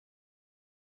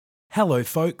Hello,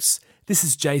 folks. This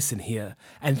is Jason here,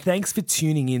 and thanks for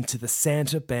tuning in to the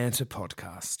Santa Banter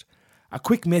podcast. A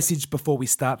quick message before we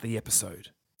start the episode.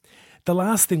 The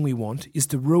last thing we want is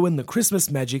to ruin the Christmas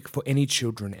magic for any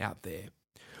children out there.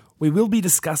 We will be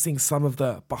discussing some of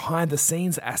the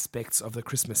behind-the-scenes aspects of the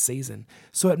Christmas season,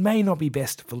 so it may not be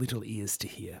best for little ears to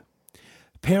hear.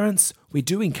 Parents, we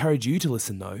do encourage you to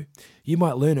listen though. You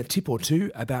might learn a tip or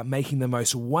two about making the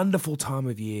most wonderful time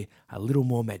of year a little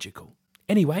more magical.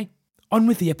 Anyway, on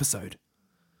with the episode.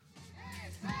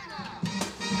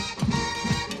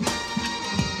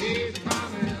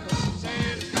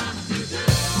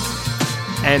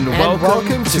 And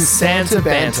welcome to Santa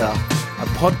Banter, a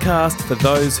podcast for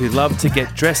those who love to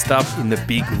get dressed up in the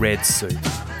big red suit.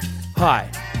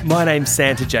 Hi, my name's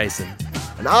Santa Jason.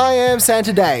 And I am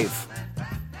Santa Dave.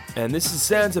 And this is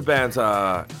Santa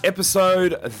Banter,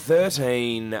 episode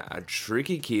 13,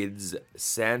 Tricky Kids.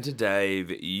 Santa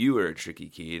Dave, you were a tricky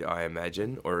kid, I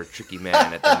imagine, or a tricky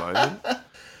man at the moment.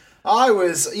 I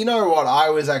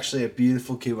was actually a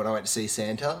beautiful kid when I went to see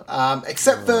Santa.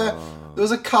 Except for, there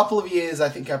was a couple of years I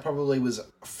think I probably was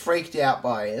freaked out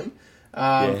by him.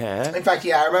 In fact,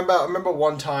 I remember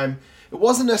one time, it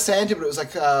wasn't a Santa, but it was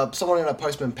like someone in a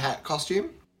Postman Pat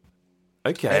costume.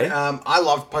 Okay. And, I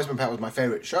loved Postman Pat, was my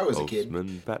favourite show as a kid.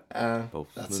 Postman Pat.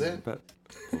 That's it. Pat.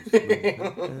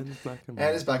 And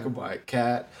his black and white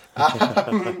cat. So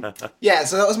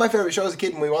that was my favourite show as a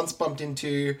kid, and we once bumped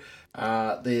into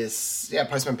this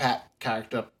Postman Pat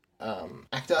character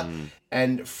actor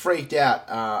and freaked out.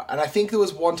 And I think there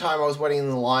was one time I was waiting in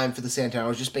the line for the Santa and I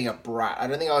was just being a brat. I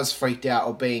don't think I was freaked out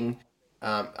or being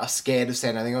scared of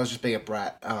Santa. I think I was just being a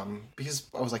brat because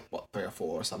I was like, 3 or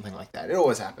 4 or something like that. It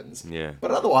always happens. Yeah.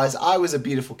 But otherwise, I was a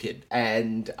beautiful kid,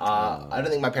 and I don't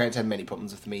think my parents had many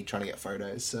problems with me trying to get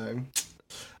photos. So,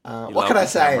 what can I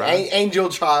say? Angel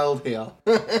child here.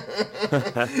 What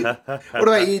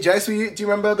about you, Jace? Do you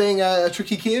remember being a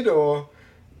tricky kid or?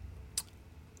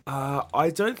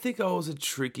 I don't think I was a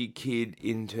tricky kid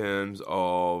in terms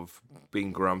of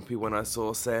being grumpy when I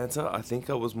saw Santa. I think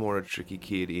I was more a tricky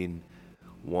kid in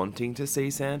wanting to see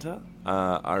Santa.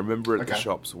 I remember at the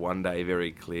shops one day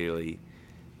very clearly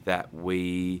that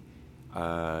we,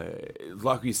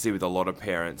 like we see with a lot of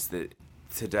parents, that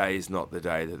today is not the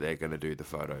day that they're going to do the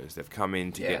photos. They've come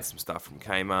in to get some stuff from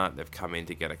Kmart, they've come in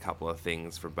to get a couple of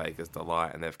things from Baker's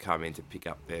Delight, and they've come in to pick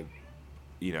up their,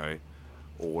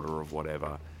 order of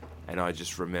whatever. And I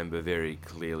just remember very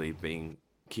clearly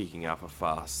kicking up a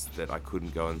fuss that I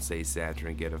couldn't go and see Santa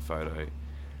and get a photo.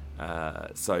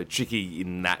 So tricky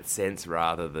in that sense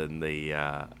rather than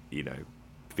the,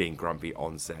 being grumpy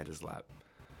on Santa's lap.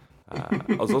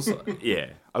 I was also,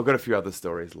 I've got a few other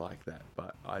stories like that,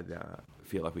 but I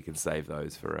feel like we can save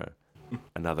those for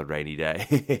another rainy day.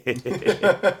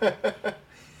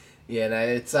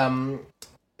 It's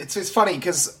funny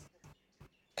because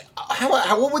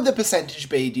what would the percentage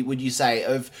be, would you say,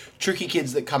 of tricky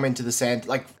kids that come into the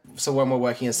Santa, so when we're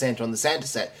working as Santa on the Santa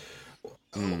set,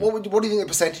 what do you think the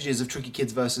percentage is of tricky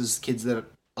kids versus kids that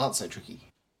aren't so tricky?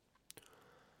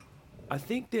 I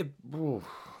think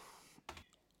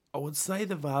I would say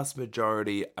the vast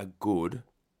majority are good.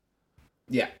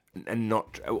 Yeah. And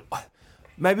not...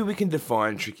 Maybe we can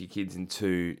define tricky kids in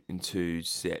two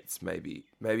sets, maybe.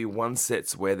 Maybe one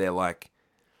set's where they're,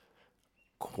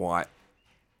 quite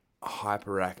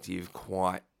hyperactive,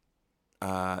 quite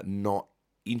not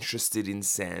interested in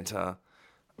Santa,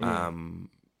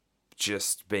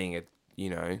 just being a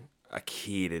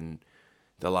kid, and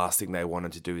the last thing they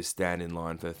wanted to do is stand in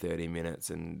line for 30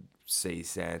 minutes and see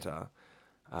Santa.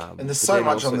 And there's so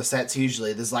much on the sets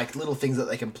usually. There's little things that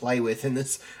they can play with, and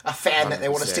there's a fan 100%. That they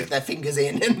want to stick their fingers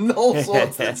in and all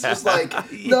sorts. It's just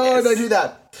no, don't do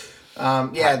that.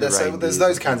 There's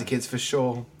those kinds of kids for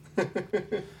sure.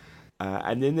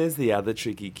 And then there's the other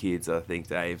tricky kids, I think,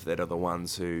 Dave, that are the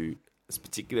ones who,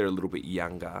 particularly a little bit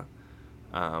younger,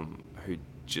 who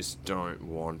just don't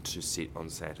want to sit on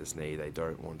Santa's knee. They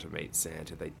don't want to meet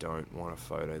Santa. They don't want a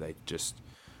photo.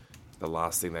 The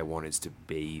last thing they want is to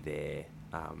be there.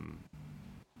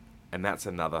 And that's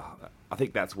another, I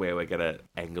think that's where we're going to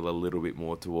angle a little bit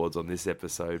more towards on this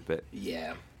episode. But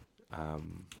yeah,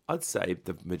 I'd say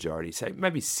the majority, say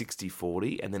maybe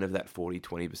 60-40, and then of that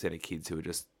 40-20% of kids who are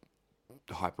just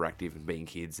hyperactive and being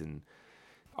kids and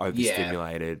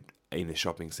overstimulated in a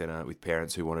shopping centre with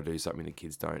parents who want to do something the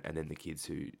kids don't, and then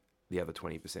the other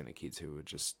 20% of kids who are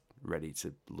just ready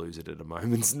to lose it at a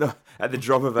moment's at the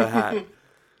drop of a hat.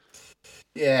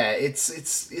 Yeah, it's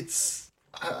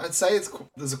I'd say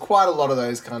there's quite a lot of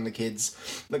those kind of kids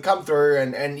that come through,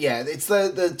 and it's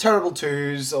the terrible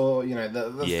twos or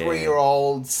the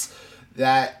 3-year-olds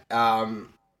that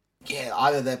yeah,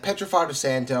 either they're petrified of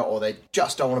Santa or they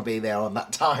just don't want to be there on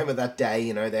that time of that day.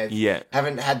 You know, they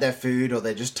haven't had their food or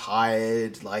they're just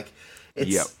tired. Like,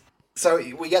 it's so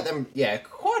we get them,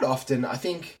 quite often. I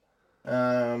think,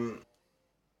 I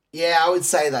would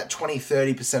say that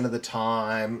 20-30% of the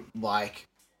time, like,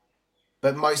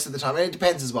 but most of the time, and it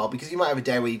depends as well, because you might have a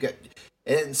day where you get,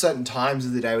 in certain times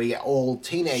of the day, where you get all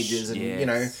teenagers and, you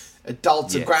know,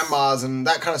 adults and grandmas and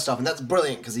that kind of stuff, and that's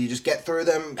brilliant because you just get through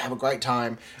them, have a great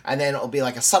time, and then it'll be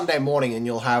like a Sunday morning and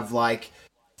you'll have like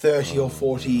 30 or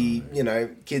 40, you know,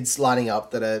 kids lining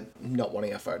up that are not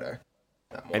wanting a photo.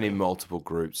 And in multiple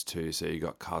groups too, so you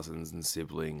got cousins and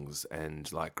siblings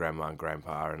and like grandma and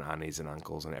grandpa and aunties and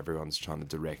uncles, and everyone's trying to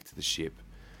direct the ship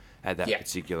at that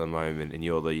particular moment, and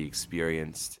you're the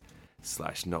experienced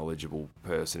 / knowledgeable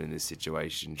person in this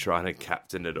situation trying to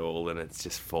captain it all, and it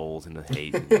just falls in the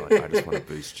heat, and you're like, I just want to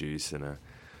boost juice and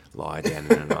lie down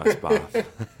in a nice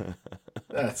bath.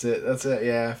 That's it,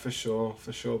 yeah, for sure.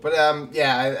 But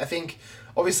I think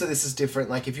obviously this is different.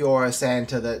 Like, if you're a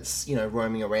Santa that's, you know,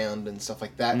 roaming around and stuff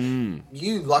like that,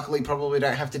 you luckily probably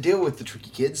don't have to deal with the tricky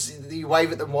kids. You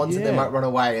wave at them once and they might run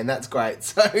away, and that's great.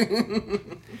 So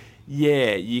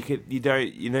yeah, you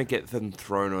don't get them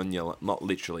thrown on your, not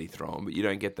literally thrown, but you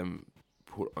don't get them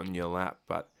put on your lap.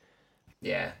 But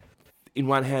yeah, in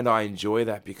one hand, I enjoy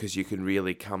that because you can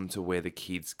really come to where the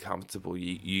kid's comfortable.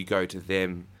 You go to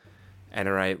them and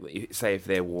say if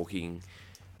they're walking,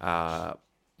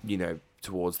 you know,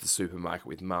 towards the supermarket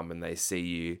with mum and they see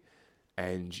you,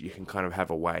 and you can kind of have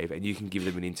a wave and you can give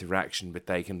them an interaction, but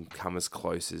they can come as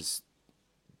close as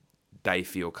they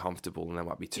feel comfortable, and they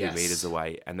might be 2 meters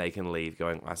away, and they can leave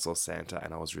going, I saw Santa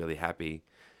and I was really happy,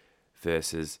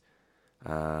 versus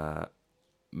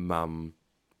mum,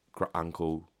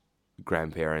 uncle,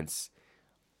 grandparents,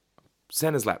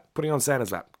 Santa's lap, putting on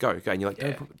Santa's lap, go, and you're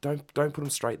like, don't put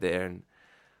them straight there, and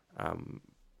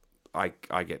I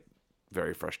get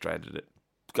very frustrated.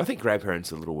 I think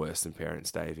grandparents are a little worse than parents,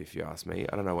 Dave, if you ask me.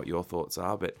 I don't know what your thoughts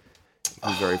are, but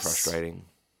it's very frustrating.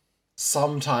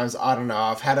 Sometimes, I don't know,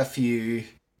 I've had a few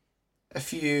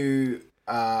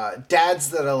dads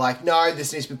that are like, no,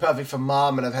 this needs to be perfect for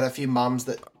mum, and I've had a few mums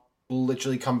that will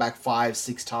literally come back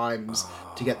 5-6 times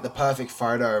to get the perfect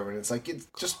photo, and it's like, it's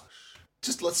just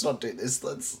let's not do this.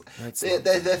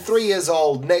 They're 3 years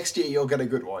old. Next year you'll get a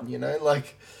good one, you know?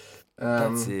 Like,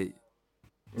 that's it.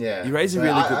 Yeah. You raise a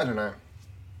really good... I don't know.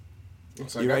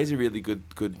 Raise a really good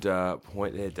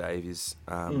point there, Dave, is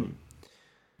I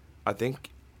think,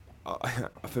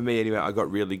 for me anyway, I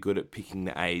got really good at picking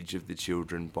the age of the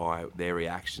children by their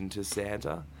reaction to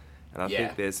Santa. And I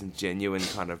think there's some genuine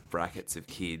kind of brackets of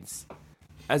kids,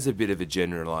 as a bit of a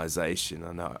generalisation,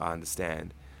 I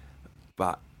understand,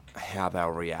 but how they'll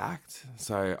react.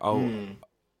 So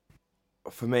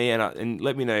for me, and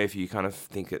let me know if you kind of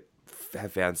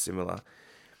have found similar.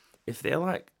 If they're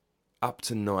like up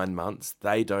to 9 months,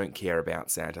 they don't care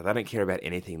about Santa. They don't care about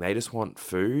anything. They just want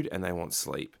food and they want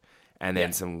sleep, and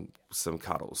then some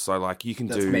cuddles. So like you can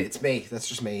That's me. It's me. That's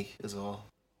just me as well.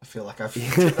 I feel like I've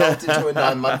developed into a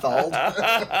 9-month-old.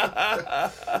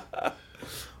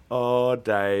 Oh,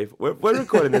 Dave, we're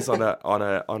recording this on a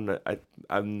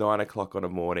 9 o'clock on a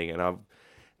morning, and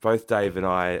both Dave and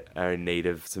I are in need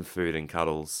of some food and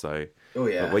cuddles. So,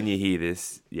 but when you hear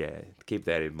this, keep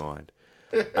that in mind.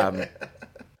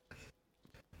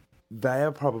 They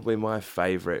are probably my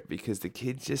favourite because the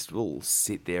kids just will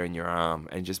sit there in your arm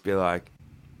and just be like,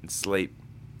 and sleep.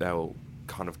 They'll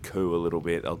kind of coo a little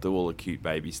bit. They'll do all the cute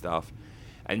baby stuff,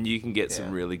 and you can get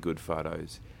some really good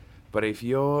photos. But if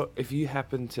you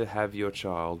happen to have your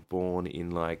child born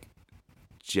in like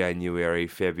January,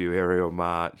 February, or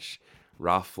March,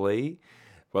 roughly,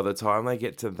 by the time they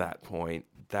get to that point,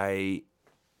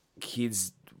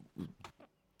 kids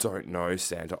don't know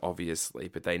Santa, obviously,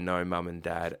 but they know mum and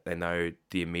dad. They know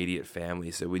the immediate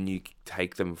family. So when you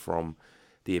take them from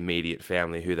the immediate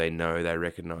family who they know, they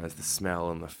recognise the smell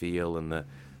and the feel and the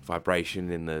vibration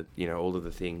and the, you know, all of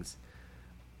the things.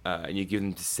 And you give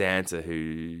them to Santa,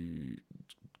 who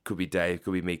could be Dave,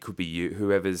 could be me, could be you,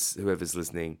 whoever's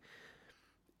listening.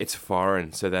 It's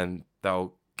foreign. So then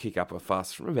they'll kick up a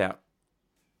fuss from about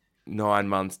 9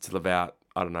 months till about,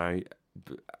 I don't know,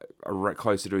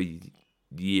 closer to a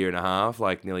year and a half,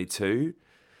 like nearly 2.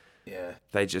 Yeah.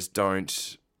 They just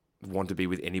don't want to be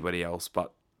with anybody else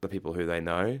but the people who they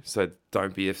know. So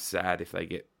don't be sad if they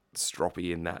get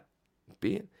stroppy in that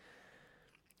bit.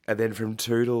 And then from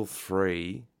 2 till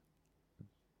 3,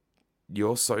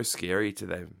 you're so scary to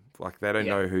them. Like, they don't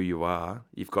know who you are.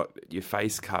 You've got your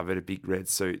face covered, a big red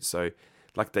suit. So,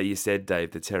 like you said,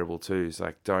 Dave, the terrible twos.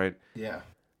 Like, don't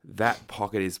that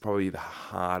pocket is probably the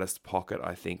hardest pocket,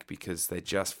 I think, because they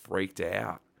just freaked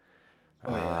out.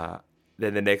 Oh, yeah.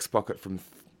 Then the next pocket from,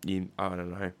 I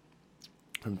don't know,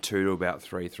 from 2 to about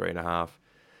 3.5,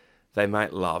 they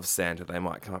might love Santa. They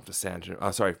might come up to Santa.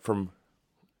 From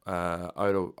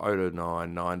 0 to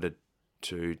 9, 9 to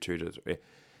 2, 2 to 3.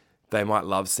 They might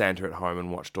love Santa at home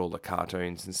and watched all the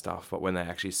cartoons and stuff, but when they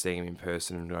actually see him in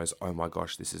person and goes, oh my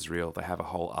gosh, this is real, they have a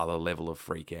whole other level of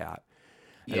freak out.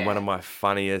 Yeah. And one of my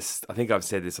funniest, I think I've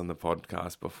said this on the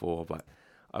podcast before, but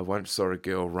I once saw a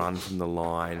girl run from the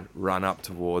line, run up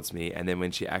towards me, and then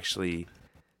when she actually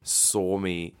saw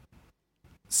me,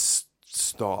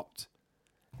 stopped,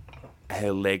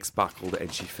 her legs buckled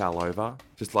and she fell over,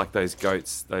 just like those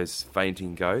goats, those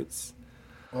fainting goats.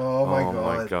 Oh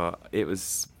my god!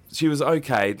 She was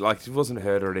okay, like she wasn't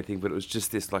hurt or anything, but it was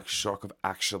just this like shock of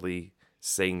actually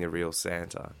seeing the real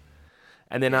Santa.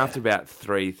 And then after about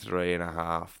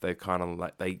 3.5, they kind of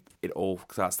like it all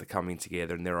starts to coming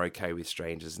together, and they're okay with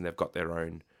strangers, and they've got their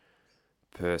own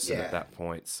person at that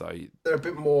point. So they're a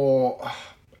bit more.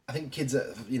 I think kids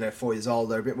at 4 years old,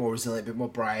 they're a bit more resilient, a bit more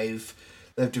brave.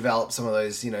 They've developed some of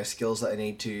those skills that they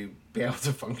need to be able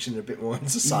to function a bit more in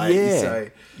society. Yeah, so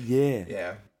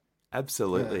yeah,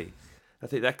 absolutely. Yeah. I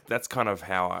think that's kind of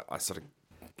how I sort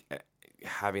of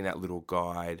having that little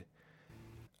guide.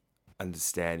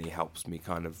 Understanding helps me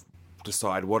kind of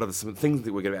decide what are some things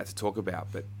that we're about to talk about,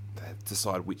 but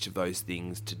decide which of those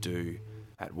things to do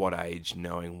at what age,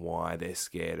 knowing why they're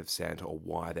scared of Santa or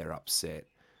why they're upset,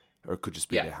 or it could just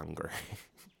be they're hungry.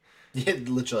 Yeah,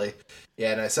 literally.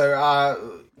 Yeah, no.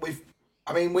 So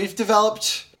we've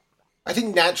developed. I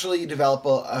think naturally you develop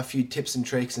a few tips and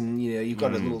tricks, and you've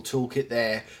got a little toolkit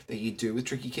there that you do with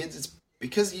tricky kids. It's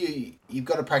because you've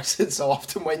got to practice it so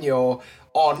often when you're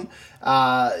on.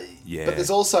 But there's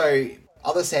also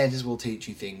other Santas will teach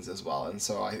you things as well, and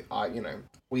so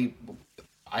we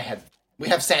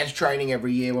have Santa training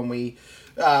every year when we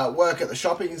work at the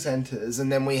shopping centres,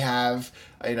 and then we have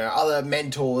other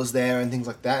mentors there and things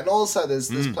like that, and also there's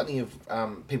plenty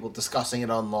of people discussing it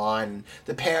online.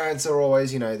 The parents are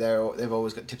always they've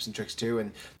always got tips and tricks too,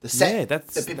 and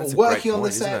the people working on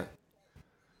the set.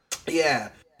 Yeah,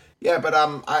 but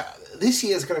this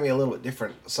year is going to be a little bit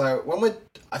different. So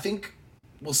I think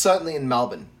certainly in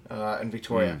Melbourne and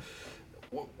Victoria,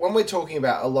 when we're talking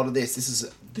about a lot of this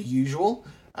is the usual.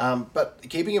 But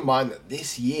keeping in mind that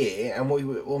this year, and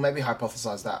we'll maybe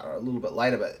hypothesize that a little bit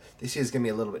later, but this year is going to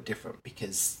be a little bit different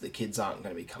because the kids aren't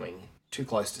going to be coming too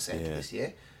close to Santa this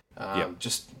year.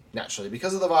 Just naturally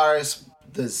because of the virus,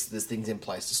 there's things in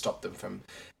place to stop them from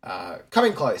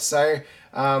coming close. So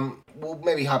we'll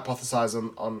maybe hypothesize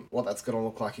on what that's going to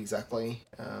look like exactly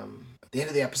at the end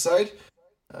of the episode.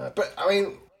 But I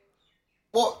mean,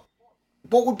 what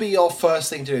would be your first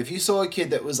thing to do if you saw a kid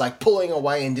that was like pulling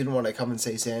away and didn't want to come and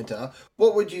see Santa?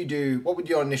 What would you do? What would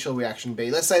your initial reaction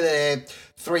be? Let's say they're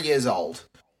 3 years old.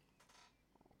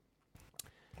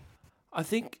 I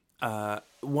think again,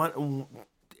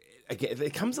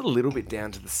 it comes a little bit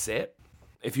down to the set.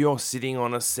 If you're sitting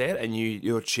on a set and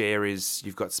your chair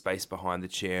you've got space behind the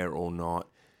chair or not.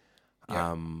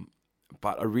 Yeah.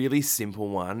 But a really simple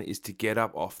one is to get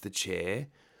up off the chair,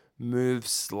 move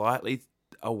slightly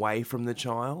away from the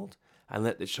child, and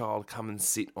let the child come and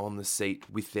sit on the seat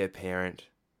with their parent.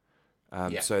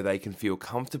 So they can feel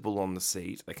comfortable on the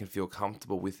seat, they can feel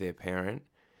comfortable with their parent,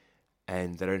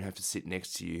 and they don't have to sit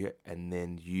next to you, and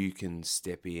then you can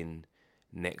step in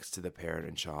next to the parent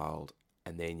and child,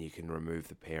 and then you can remove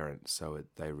the parent so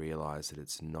they realise that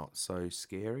it's not so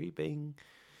scary being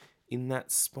in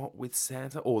that spot with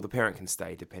Santa, or the parent can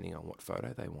stay depending on what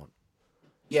photo they want.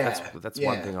 Yeah, that's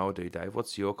one thing I'll do, Dave.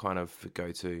 What's your kind of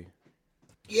go-to?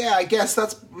 Yeah, I guess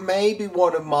that's maybe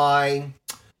one of my...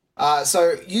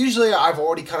 so usually I've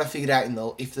already kind of figured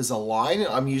out if there's a line,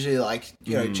 I'm usually like,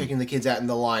 checking the kids out in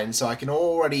the line, so I can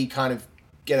already kind of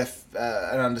get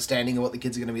an understanding of what the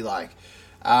kids are going to be like.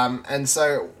 And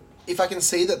so if I can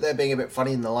see that they're being a bit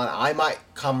funny in the line, I might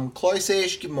come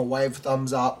close-ish, give them a wave,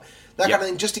 thumbs up, that kind of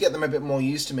thing, just to get them a bit more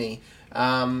used to me.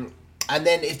 And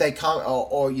then if they come,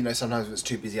 or sometimes if it's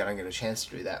too busy, I don't get a chance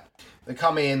to do that. They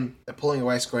come in, they're pulling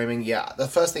away, screaming. Yeah, the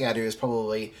first thing I do is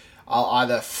probably I'll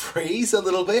either freeze a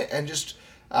little bit and just,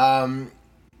 and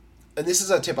this is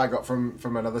a tip I got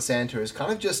from another Santa, is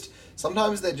kind of just,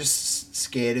 sometimes they're just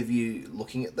scared of you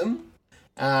looking at them.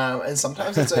 And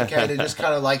sometimes it's okay to just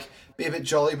kind of like be a bit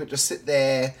jolly, but just sit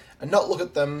there and not look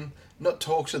at them, not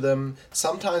talk to them.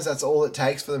 Sometimes that's all it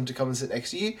takes for them to come and sit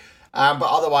next to you. But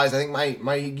otherwise, I think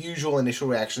my usual initial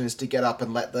reaction is to get up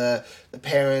and let the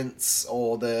parents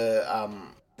or the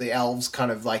elves kind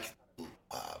of like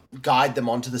guide them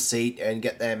onto the seat and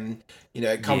get them,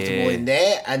 comfortable in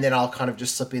there, and then I'll kind of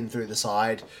just slip in through the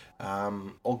side,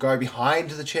 or go behind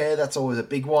the chair. That's always a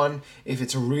big one. If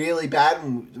it's really bad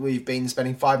and we've been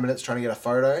spending 5 minutes trying to get a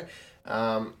photo,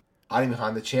 hiding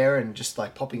behind the chair and just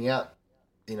like popping out,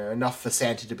 enough for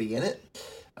Santa to be in it.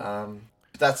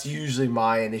 But that's usually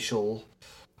my initial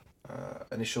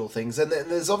things, and then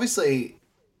there's obviously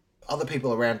other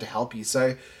people around to help you.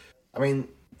 So, I mean,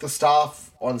 the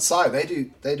staff on site,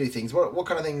 they do things. What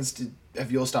kind of things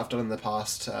have your staff done in the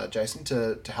past, Jason,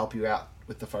 to help you out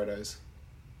with the photos?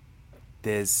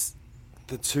 There's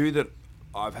the two that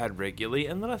I've had regularly,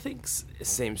 and that I think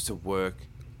seems to work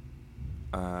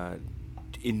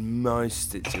in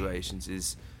most situations,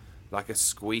 is like a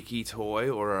squeaky toy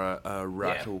or a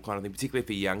rattle kind of thing, particularly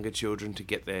for younger children to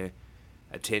get their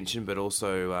attention, but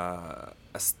also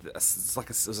it's like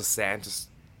it was a Santa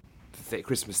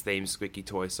Christmas themed squeaky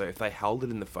toy. So if they held it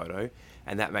in the photo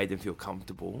and that made them feel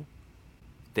comfortable,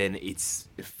 then it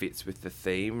fits with the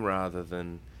theme rather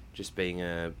than just being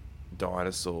a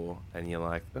dinosaur and you're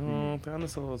like,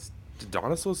 dinosaurs. Do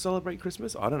dinosaurs celebrate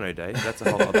Christmas? I don't know, Dave. That's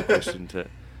a whole other question to.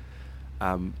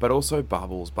 But also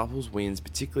Bubbles. Bubbles wins,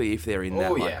 particularly if they're in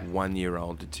that 1 year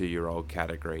old to 2 year old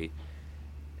category.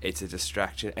 It's a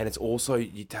distraction, and it's also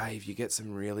Dave. You get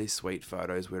some really sweet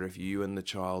photos where if you and the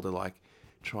child are like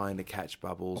trying to catch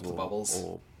Bubbles, I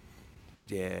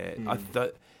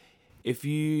thought if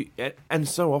you and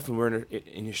so often we're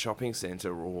in your shopping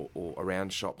centre or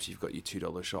around shops, you've got your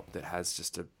 $2 shop that has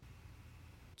just a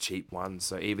cheap one.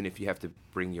 So even if you have to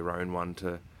bring your own one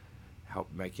to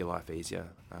help make your life easier,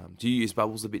 do you use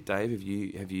Bubbles a bit, Dave? Have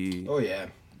you? Oh yeah.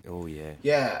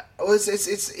 Yeah. Well,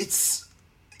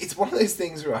 it's one of those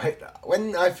things, right?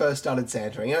 When I first started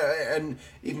Santaing, and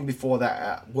even before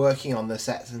that, working on the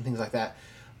sets and things like that,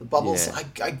 the Bubbles,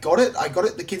 I got it.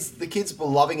 The kids were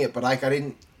loving it, but I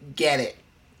didn't get it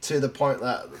to the point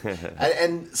that,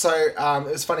 and so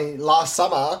it was funny. Last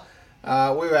summer,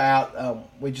 we were out.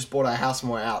 We just bought our house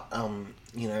and we're out,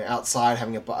 outside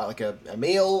having a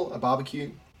meal, a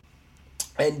barbecue,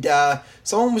 and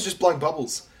someone was just blowing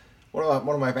bubbles. One of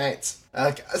my mates,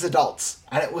 as adults,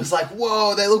 and it was like,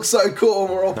 whoa, they look so cool,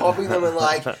 and we're all popping them, and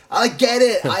like, I get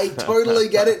it, I totally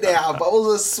get it now.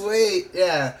 Bubbles are sweet,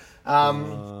 yeah.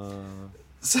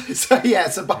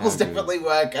 So bubbles definitely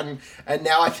work, and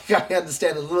now I think I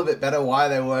understand a little bit better why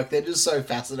they work. They're just so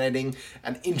fascinating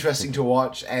and interesting to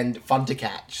watch and fun to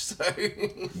catch. So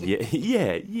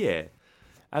yeah,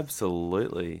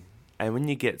 absolutely. And when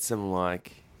you get some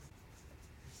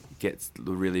gets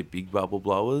the really big bubble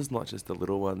blowers, not just the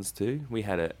little ones too. We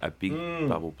had a big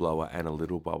bubble blower and a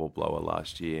little bubble blower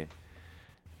last year,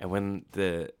 and when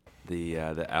the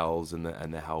owls and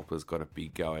the helpers got a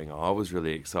big going, I was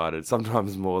really excited.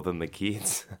 Sometimes more than the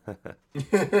kids.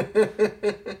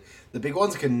 The big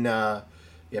ones can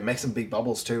make some big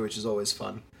bubbles too, which is always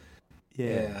fun.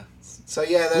 Yeah. So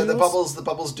the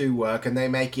bubbles do work, and they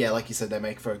make like you said, they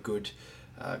make for a good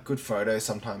photo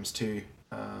sometimes too.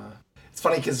 It's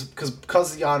funny because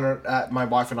Yana, my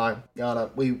wife and I, Yana,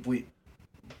 we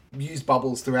used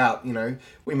bubbles throughout. We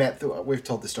met we've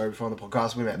told this story before on the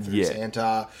podcast. We met through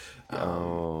Santa.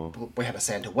 We had a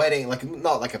Santa wedding,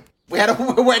 we had a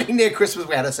wedding near Christmas.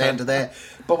 We had a Santa there,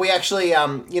 but we actually,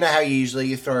 how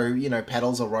you throw,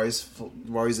 petals or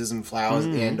roses and flowers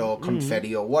at the end, or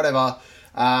confetti or whatever.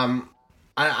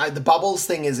 The bubbles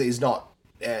thing is not.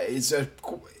 It's a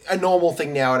normal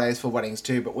thing nowadays for weddings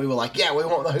too, but we were like, we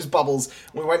want those bubbles.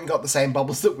 We went and got the same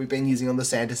bubbles that we've been using on the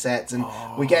Santa sets, and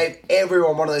we gave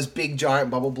everyone one of those big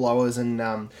giant bubble blowers, and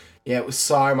it was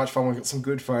so much fun. We got some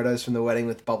good photos from the wedding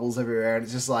with bubbles everywhere, and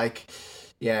it's just like,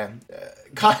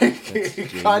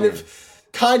 kind of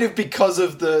because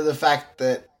of the fact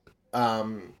that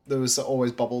there was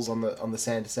always bubbles on the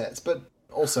Santa sets, but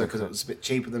also because it was a bit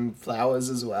cheaper than flowers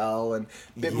as well, and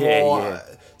a bit more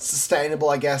sustainable,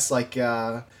 I guess.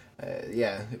 Better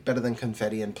than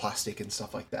confetti and plastic and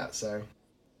stuff like that. So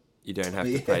you don't have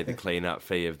to pay the clean-up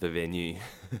fee of the venue.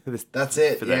 That's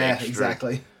it. For that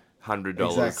exactly.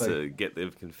 $100 to get the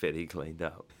confetti cleaned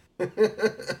up.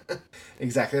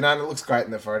 Exactly, and it looks great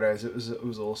in the photos. It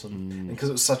was awesome, and because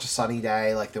it was such a sunny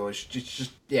day, like there was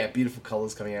just beautiful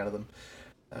colours coming out of them.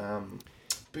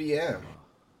 But yeah.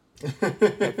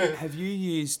 Have you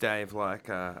used, Dave,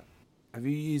 have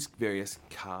you used various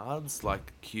cards,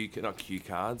 like not cue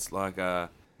cards, like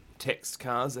text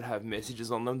cards that have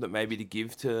messages on them that maybe to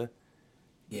give to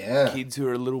kids who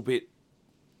are a little bit,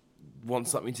 want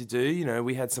something to do?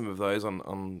 We had some of those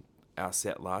on our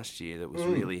set last year that was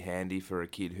really handy for a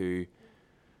kid who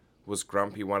was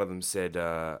grumpy. One of them said,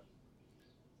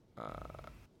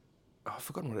 I've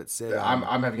forgotten what it said.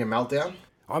 I'm having a meltdown.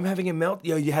 I'm having a melt.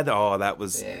 Yeah, you had the. Oh, that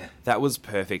was Yeah. that was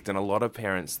perfect. And a lot of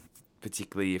parents,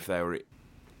 particularly if they were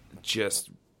just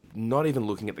not even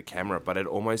looking at the camera, but it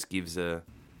almost gives a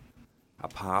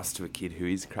pass to a kid who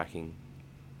is cracking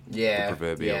Yeah, the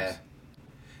proverbials.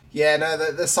 yeah. No,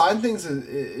 the sign things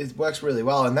it works really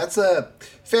well, and that's a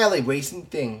fairly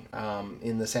recent thing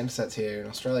in the Santa sets here in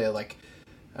Australia. Like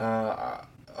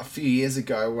a few years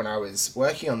ago, when I was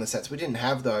working on the sets, we didn't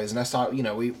have those, and I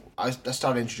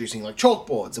started introducing like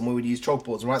chalkboards, and we would use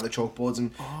chalkboards and write the chalkboards,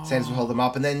 and Santas would hold them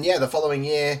up, and then the following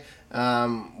year,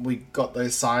 we got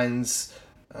those signs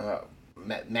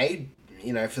made,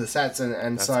 for the sets, and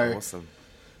That's so. awesome.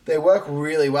 They work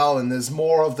really well, and there's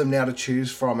more of them now to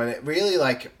choose from. And it really,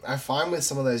 like, I find with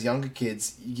some of those younger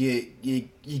kids, you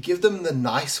give them the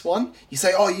nice one. You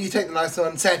say, oh, you take the nice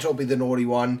one, Santa will be the naughty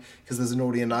one, because there's a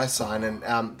naughty and nice sign.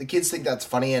 And the kids think that's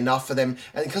funny enough for them.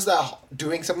 And because they're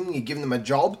doing something, you give them a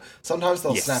job, sometimes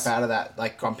they'll snap out of that,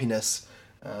 like, grumpiness.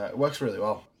 It works really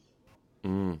well.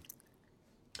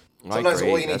 Sometimes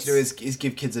all you need to do is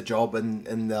give kids a job,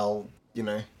 and they'll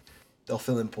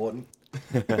feel important.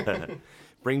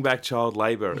 Bring back child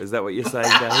labour. Is that what you're saying,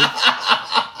 Dave?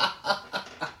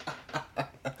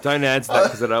 Don't answer that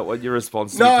because I don't want your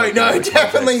response to be taken out of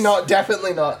definitely context. not.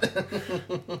 Definitely not.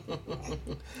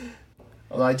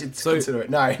 Although I did consider it.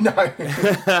 No.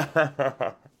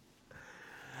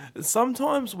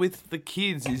 Sometimes with the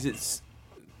kids, it's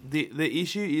the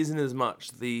issue isn't as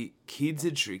much the kids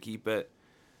are tricky, but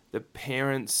the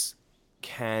parents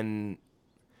can.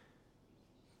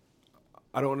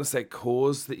 I don't want to say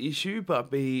cause the issue,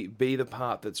 but be the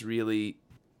part that's really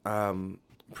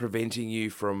preventing you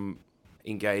from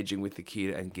engaging with the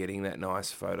kid and getting that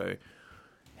nice photo.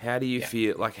 How do you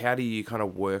feel? Like, how do you kind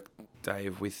of work,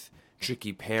 Dave, with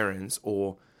tricky parents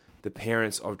or the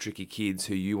parents of tricky kids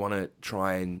who you want to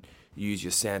try and use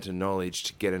your Santa knowledge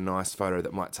to get a nice photo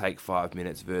that might take 5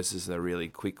 minutes versus a really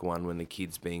quick one when the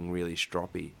kid's being really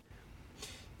stroppy?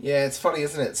 Yeah, it's funny,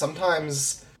 isn't it?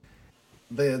 Sometimes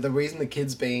the reason the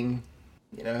kid's being,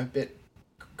 a bit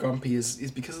grumpy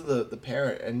is because of the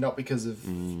parent and not because of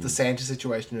the Santa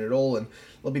situation at all. And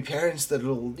there'll be parents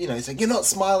that'll, say, you're not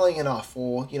smiling enough,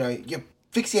 or, you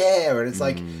fix your hair. And it's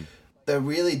like, they're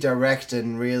really direct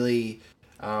and really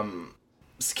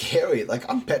scary. Like,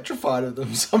 I'm petrified of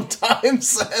them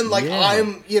sometimes. And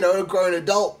I'm, a grown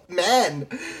adult man.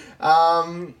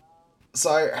 So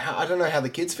I don't know how the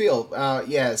kids feel.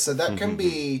 So that can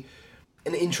be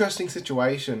an interesting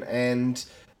situation, and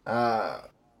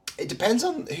it depends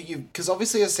on who you. Because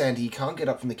obviously, as Santa, you can't get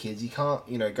up from the kids. You can't,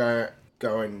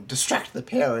 go and distract the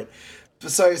parent.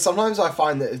 So sometimes I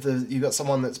find that if you've got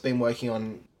someone that's been working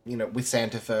on, with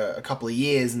Santa for a couple of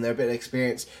years and they're a bit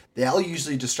experienced, they'll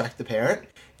usually distract the parent.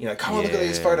 Come on, look at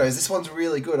these photos. This one's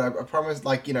really good. I promise.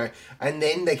 And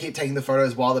then they keep taking the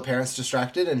photos while the parent's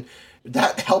distracted, and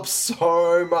that helps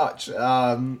so much.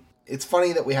 It's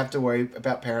funny that we have to worry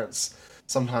about parents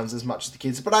sometimes as much as the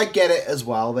kids, but I get it as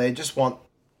well. They just want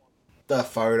the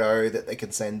photo that they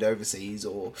can send overseas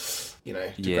or,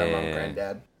 to grandma and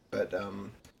granddad. But,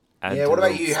 what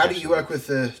about you? How do you work with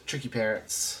the tricky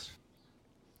parents?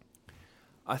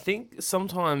 I think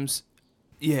sometimes,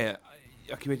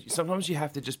 sometimes you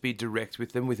have to just be direct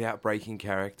with them without breaking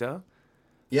character.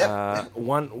 Yeah.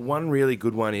 One really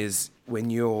good one is when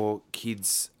your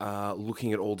kids are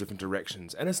looking at all different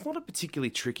directions, and it's not a particularly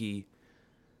tricky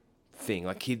thing.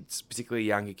 Like, kids, particularly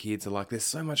younger kids, are like, there's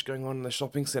so much going on in the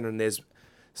shopping centre, and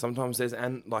sometimes there's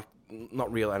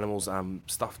not real animals, not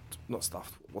stuffed.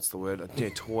 What's the word?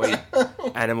 Toy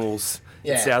animals.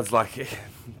 Yeah. It sounds like.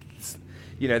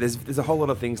 There's a whole lot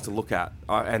of things to look at,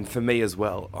 and for me as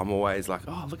well, I'm always like,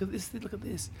 oh, look at this, look at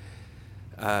this.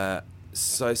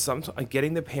 So sometimes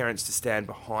getting the parents to stand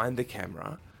behind the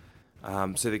camera,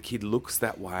 so the kid looks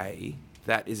that way,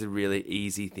 that is a really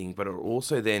easy thing. But it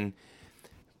also then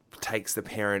takes the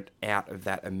parent out of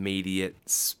that immediate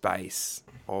space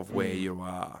of where you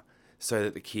are, so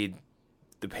that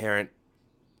the parent,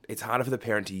 it's harder for the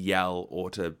parent to yell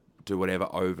or to do whatever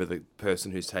over the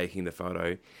person who's taking the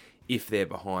photo if they're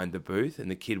behind the booth, and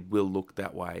the kid will look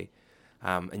that way.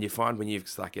 And you find when you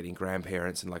start getting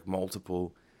grandparents and like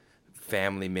multiple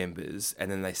family members,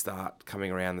 and then they start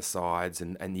coming around the sides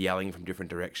and yelling from different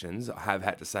directions, I have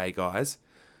had to say, guys,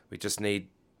 we just need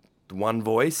one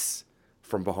voice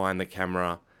from behind the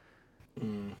camera.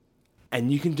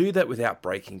 And you can do that without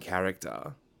breaking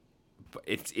character, but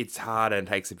it's hard and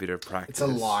takes a bit of practice. It's a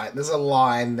line. There's a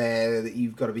line there that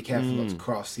you've got to be careful not to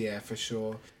cross. Yeah, for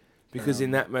sure. Because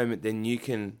in that moment, then you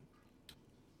can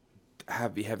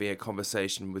be having a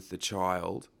conversation with the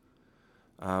child,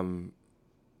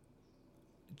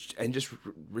 just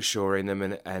reassuring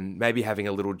them and maybe having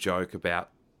a little joke about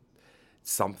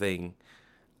something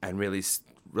and really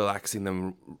relaxing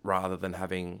them rather than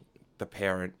having the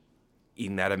parent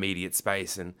in that immediate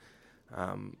space. And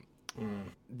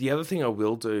the other thing I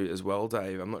will do as well,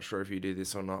 Dave, I'm not sure if you do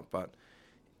this or not, but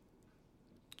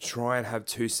try and have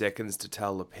 2 seconds to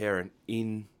tell the parent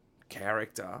in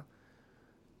character,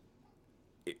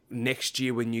 next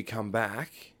year when you come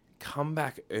back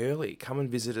early, come and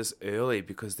visit us early,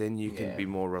 because then you can be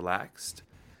more relaxed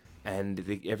and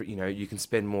you can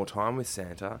spend more time with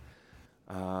Santa.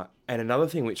 And another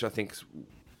thing which I think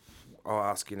I'll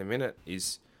ask in a minute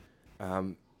is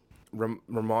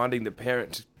reminding the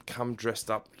parent to come dressed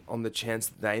up on the chance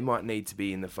that they might need to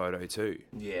be in the photo too.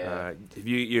 Yeah. Have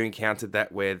you encountered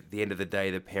that where at the end of the day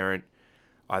the parent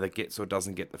either gets or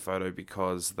doesn't get the photo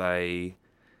because they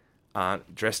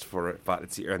aren't dressed for it, but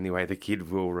it's the only way the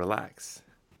kid will relax?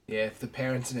 Yeah, if the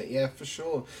parents in it, yeah, for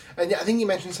sure. And I think you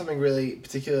mentioned something really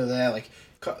particular there, like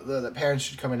that parents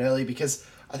should come in early, because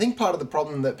I think part of the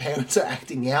problem that parents are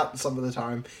acting out some of the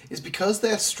time is because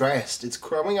they're stressed. It's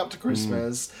growing up to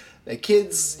Christmas. Their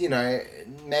kids,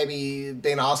 maybe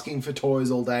been asking for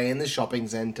toys all day in the shopping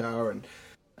centre, and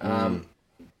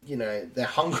they're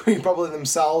hungry probably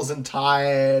themselves and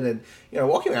tired, and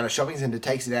walking around a shopping centre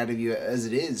takes it out of you as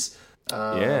it is.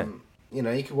 You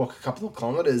can walk a couple of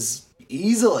kilometres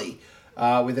easily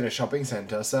within a shopping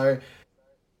centre. So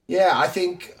yeah, I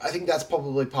think that's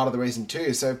probably part of the reason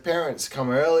too. So if parents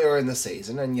come earlier in the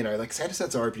season, and like Santa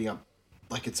sets are opening up,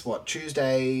 like it's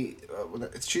Tuesday.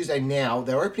 It's Tuesday now.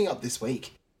 They're opening up this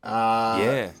week.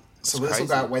 So this will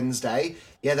go out Wednesday.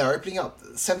 Yeah, they're opening up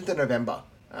 7th of November.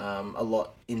 A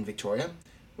lot in Victoria,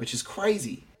 which is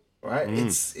crazy, right?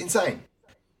 It's insane.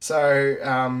 So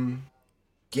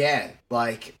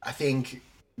I think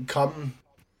come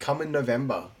in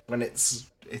November when it's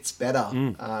better,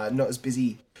 not as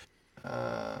busy.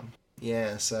 But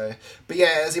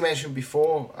as you mentioned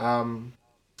before,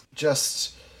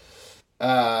 just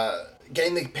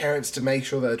getting the parents to make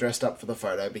sure they're dressed up for the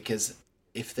photo, because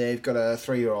if they've got a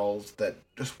 3-year-old that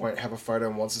just won't have a photo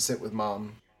and wants to sit with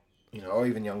mum, or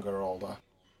even younger or older,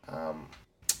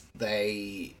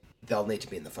 they'll need to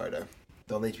be in the photo.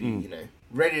 They'll need to be,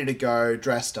 ready to go,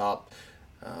 dressed up,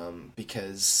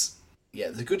 because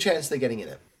there's a good chance they're getting in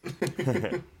it.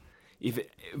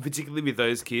 Particularly with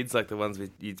those kids, like the ones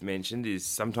you mentioned, is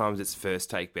sometimes it's first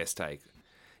take, best take,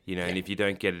 and if you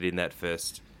don't get it in that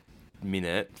first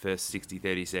minute, first 60,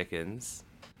 30 seconds,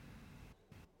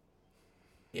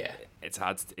 it's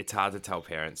hard to tell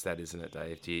parents that, isn't it,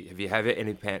 Dave? Have you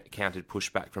any encountered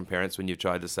pushback from parents when you've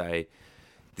tried to say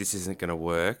this isn't going to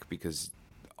work because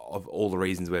of all the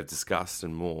reasons we've discussed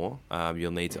and more?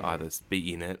 You'll need to either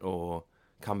be in it or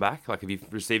come back. Like, have you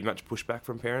received much pushback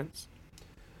from parents?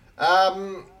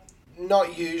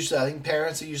 Not usually. I think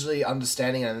parents are usually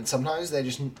understanding, and sometimes they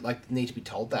just need to be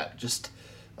told that.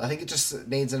 I think it just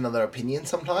needs another opinion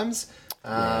sometimes.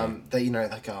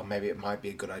 That maybe it might be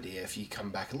a good idea if you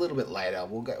come back a little bit later.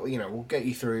 We'll get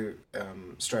you through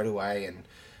straight away, and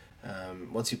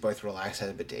once you both relax, had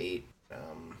a bit to eat.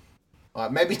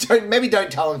 Maybe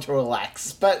don't tell them to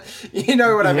relax, but you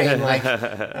know what I mean.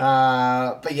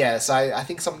 So I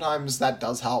think sometimes that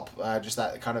does help. Just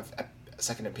that kind of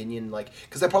second opinion,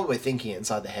 because they're probably thinking it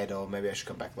inside their head, or maybe I should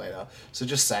come back later. So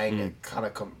just saying it kind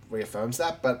of reaffirms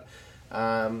that, but.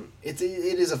 It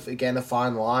is a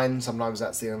fine line. Sometimes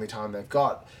that's the only time they've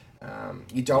got.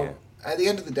 You don't. At the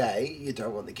end of the day, you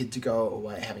don't want the kid to go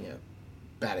away having a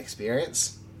bad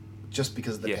experience just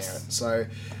because of the parent. So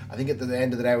I think at the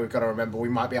end of the day, we've got to remember we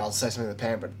might be able to say something to the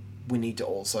parent, but we need to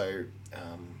also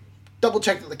double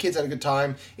check that the kids had a good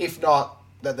time. If not,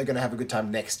 that they're going to have a good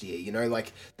time next year.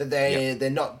 That they're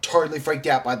not totally freaked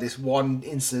out by this one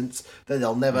instance that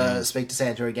they'll never speak to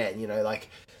Santa again.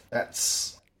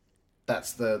 That's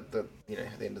the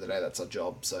at the end of the day, that's our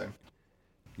job. So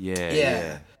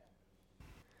yeah.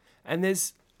 And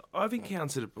I've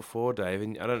encountered it before, Dave,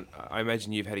 and I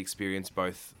imagine you've had experience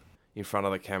both in front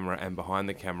of the camera and behind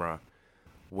the camera,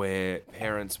 where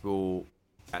parents will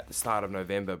at the start of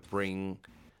November bring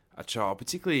a child,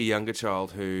 particularly a younger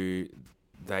child who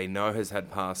they know has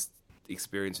had past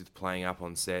experience with playing up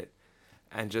on set,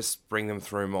 and just bring them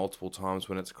through multiple times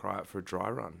when it's cry out for a dry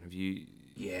run. Have you?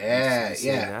 Yeah.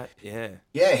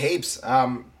 Yeah, heaps.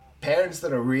 Parents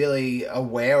that are really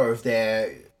aware of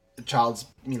their child's,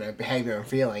 behavior and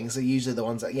feelings are usually the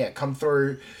ones that, come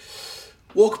through,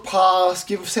 walk past,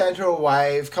 give Santa a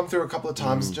wave, come through a couple of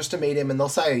times just to meet him, and they'll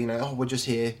say, we're just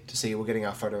here to see you, we're getting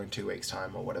our photo in 2 weeks'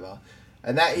 time or whatever.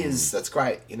 And that's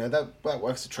great. That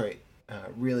works a treat.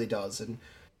 It really does. And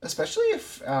especially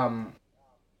if,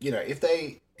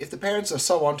 if the parents are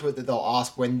so onto it that they'll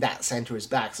ask when that Santa is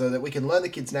back, so that we can learn the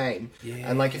kid's name. Yeah.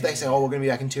 And like if they say, "Oh, we're going to be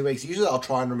back in 2 weeks," usually I'll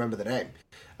try and remember the name,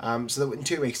 so that in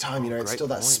 2 weeks' time, it's still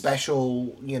that point.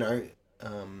 special,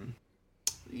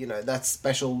 that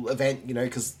special event,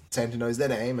 because Santa knows their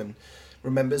name and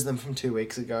remembers them from 2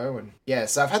 weeks ago. And yeah,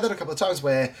 so I've had that a couple of times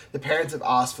where the parents have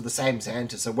asked for the same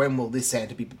Santa. So when will this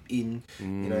Santa be in?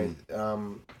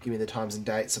 Give me the times and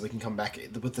dates so we can come back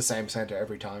with the same Santa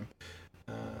every time.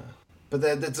 But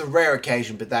that's a rare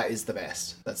occasion, but that is the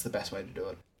best. That's the best way to do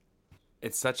it.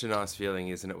 It's such a nice feeling,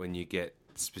 isn't it, when you get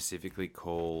specifically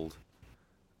called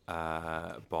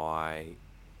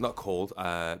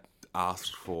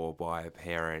asked for by a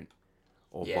parent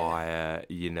or by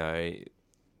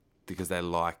because they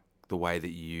like the way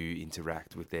that you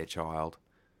interact with their child.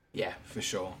 Yeah, for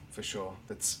sure.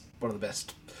 That's one of the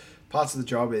best parts of the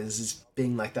job is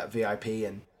being like that VIP,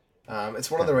 and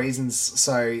it's one of the reasons.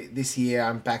 So this year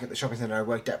I'm back at the shopping centre I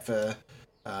worked at for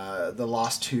the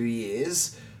last 2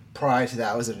 years. Prior to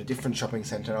that, I was at a different shopping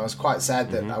centre, and I was quite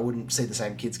sad that I wouldn't see the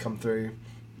same kids come through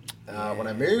when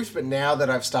I moved. But now that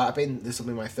this will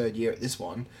be my third year at this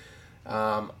one,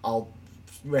 I'll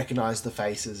recognise the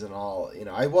faces, and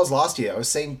I was last year. I was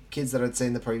seeing kids that I'd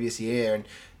seen the previous year,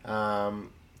 and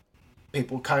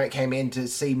people kind of came in to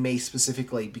see me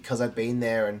specifically because I'd been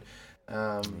there, and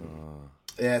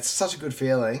yeah, it's such a good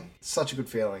feeling.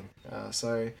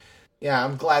 So yeah,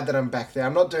 I'm glad that I'm back there.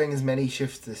 I'm not doing as many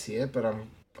shifts this year, but I'm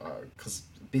because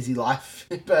busy life.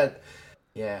 But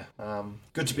yeah,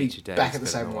 good to be back at the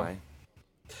same one.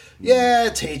 Yeah,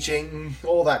 teaching,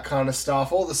 all that kind of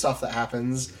stuff, all the stuff that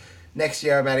happens. Next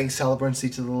year I'm adding celebrancy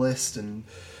to the list and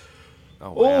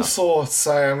all sorts.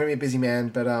 So I'm gonna be a busy man.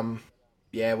 But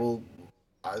yeah,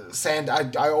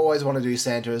 Santa. I always want to do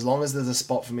Santa as long as there's a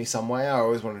spot for me somewhere. I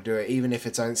always want to do it, even if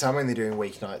it's only. So I'm only doing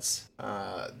weeknights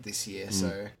this year.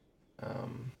 So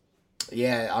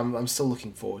yeah, I'm still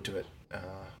looking forward to it.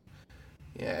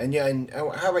 And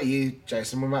how about you,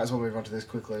 Jason? We might as well move on to this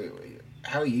quickly.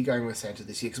 How are you going with Santa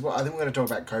this year? Because I think we're going to talk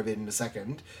about COVID in a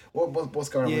second. What's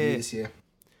going on with you this year?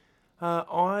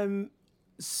 I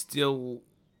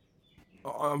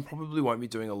probably won't be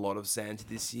doing a lot of Santa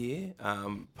this year,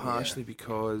 partially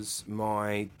because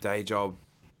my day job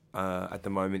at the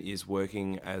moment is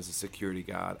working as a security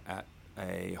guard at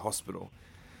a hospital.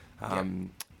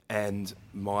 And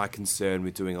my concern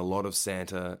with doing a lot of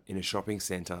Santa in a shopping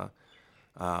centre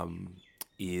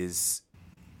is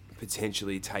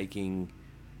potentially taking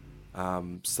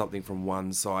something from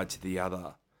one side to the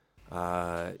other.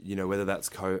 Whether that's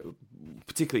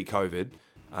particularly COVID.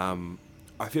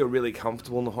 I feel really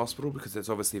comfortable in the hospital because it's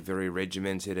obviously very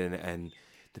regimented and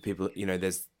the people,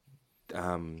 there's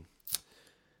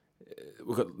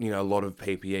we've got a lot of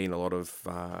PPE and a lot of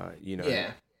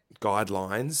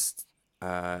guidelines,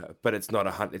 but it's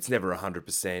never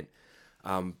 100%.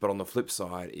 But on the flip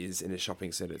side is in a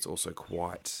shopping centre, it's also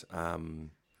quite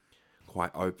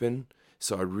open.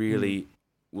 So I really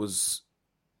was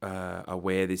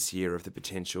aware this year of the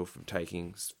potential from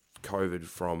taking COVID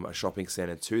from a shopping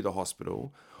centre to the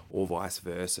hospital or vice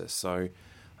versa. So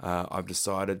I've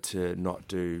decided to not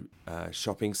do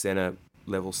shopping centre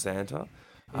level Santa.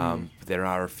 There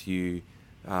are a few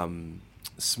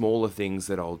smaller things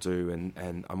that I'll do,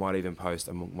 and I might even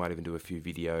do a few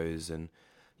videos and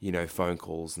phone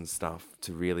calls and stuff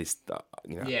to really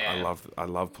I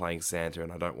love playing Santa,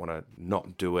 and I don't want to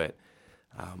not do it.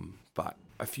 But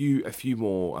a few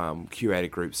more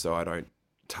curated groups, so I don't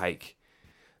take.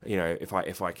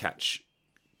 If I catch,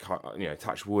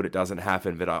 touch wood, it doesn't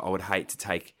happen. But I would hate to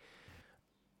take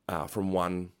from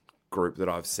one group that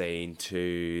I've seen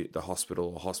to the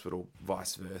hospital or hospital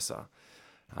vice versa.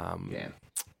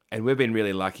 And we've been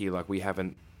really lucky. Like we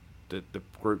haven't, the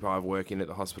group I work in at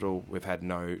the hospital, we've had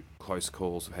no close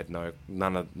calls. We've had no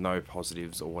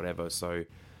positives or whatever. So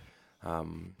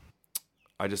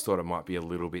I just thought it might be a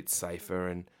little bit safer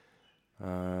and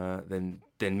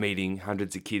than meeting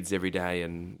hundreds of kids every day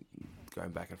and going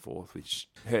back and forth, which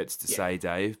hurts to say,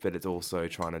 Dave, but it's also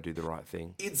trying to do the right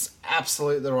thing. It's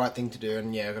absolutely the right thing to do,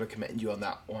 and I've got to commend you on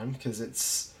that one, because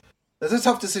there's a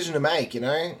tough decision to make,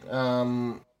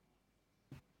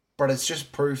 but it's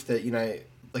just proof that,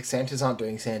 like Santas aren't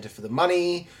doing Santa for the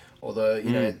money, or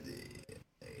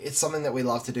it's something that we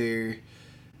love to do,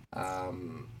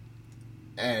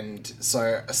 and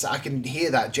so I can hear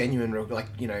that genuine,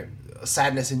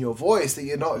 sadness in your voice that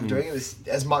you're not doing this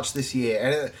as much this year,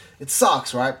 and it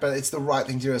sucks, right? But it's the right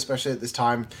thing to do, especially at this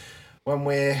time when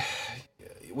we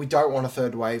don't want a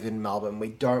third wave in Melbourne. We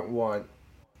don't want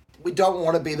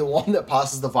to be the one that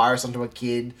passes the virus onto a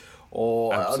kid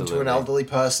or onto an Absolutely. elderly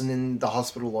person in the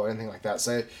hospital or anything like that.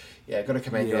 So, yeah, got to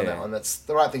commend you on that Yeah. one. That's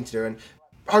the right thing to do. And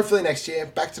hopefully next year,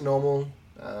 back to normal.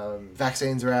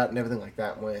 Vaccines are out and everything like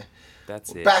that. And we're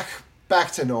That's it.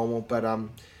 back to normal. But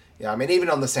yeah, I mean, even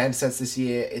on the Santa sets this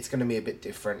year, it's going to be a bit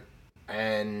different.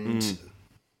 And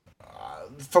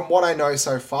from what I know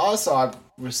so far, so I've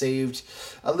received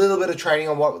a little bit of training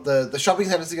on what the shopping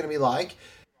centers are going to be like.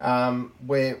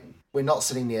 We're not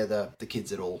sitting near the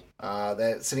kids at all.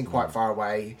 They're sitting quite far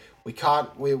away. We can't.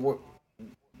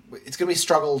 It's going to be a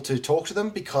struggle to talk to them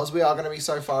because we are going to be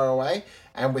so far away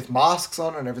and with masks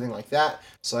on and everything like that.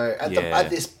 So at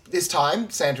this time,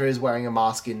 Santa is wearing a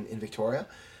mask in Victoria,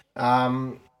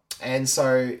 and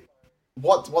so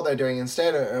what they're doing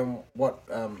instead, and what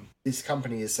this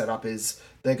company is set up is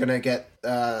they're going to get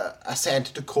a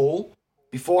Santa to call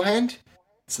beforehand,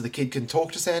 so the kid can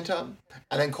talk to Santa,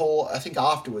 and then call, I think,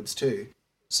 afterwards too.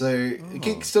 So the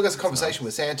kid still gets a conversation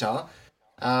with Santa,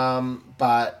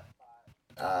 but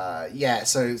yeah.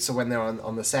 So when they're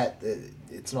on the set,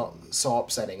 it's not so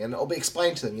upsetting, and it'll be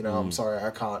explained to them. You know, I'm sorry, I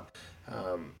can't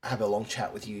have a long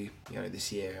chat with you. You know,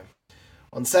 this year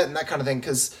on set and that kind of thing,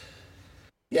 because.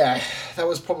 Yeah, that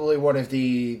was probably one of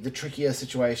the trickier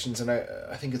situations, and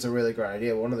I think it's a really great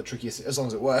idea. One of the trickiest, as long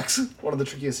as it works, one of the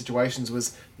trickiest situations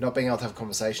was not being able to have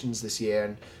conversations this year,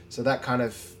 and so that kind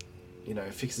of, you know,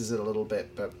 fixes it a little bit.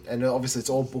 And obviously it's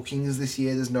all bookings this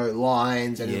year. There's no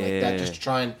lines, anything like that, just to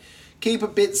try and keep a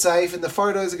bit safe. And the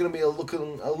photos are going to be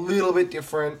looking a little bit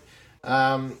different,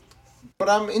 but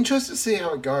I'm interested to see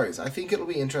how it goes. I think it'll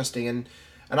be interesting, and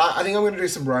I think I'm going to do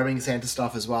some roaming Santa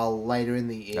stuff as well later in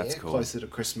the year, That's cool. closer to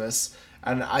Christmas.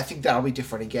 And I think that'll be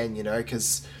different again, you know,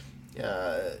 because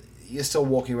you're still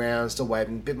walking around, still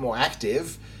waving, a bit more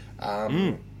active.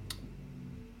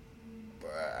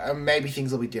 Maybe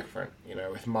things will be different, you know,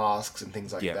 with masks and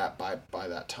things like that by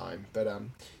that time. But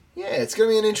yeah, it's going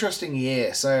to be an interesting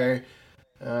year. So,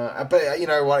 but you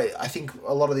know what? I think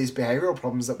a lot of these behavioural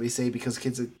problems that we see because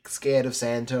kids are scared of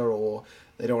Santa or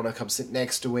they don't want to come sit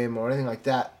next to him or anything like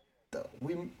that,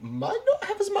 we might not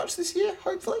have as much this year,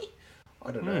 hopefully.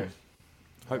 I don't know.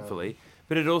 Hopefully.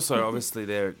 But it also, obviously,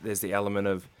 there's the element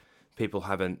of people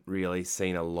haven't really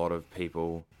seen a lot of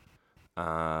people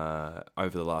over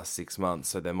the last 6 months.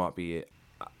 So there might be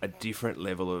a different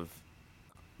level of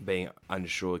being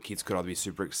unsure. Kids could either be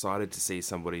super excited to see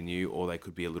somebody new or they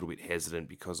could be a little bit hesitant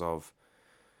because of,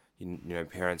 you know,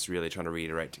 parents really trying to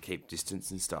reiterate to keep distance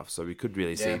and stuff. So we could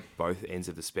really see both ends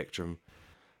of the spectrum.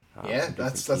 Yeah,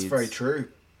 that's very true.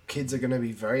 Kids are going to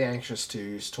be very anxious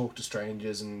to talk to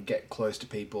strangers and get close to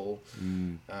people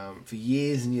for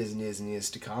years and years and years and years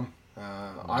to come.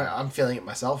 I'm feeling it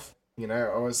myself. You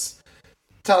know, I was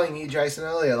telling you, Jason,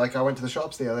 earlier, like I went to the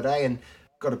shops the other day and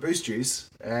got a Boost Juice,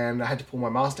 and I had to pull my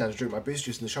mask down to drink my Boost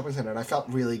Juice in the shopping centre, and I felt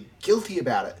really guilty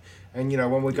about it. And, you know,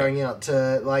 when we're going out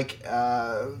to, like,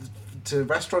 to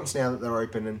restaurants now that they're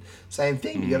open, and same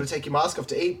thing, you got to take your mask off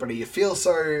to eat, but it feels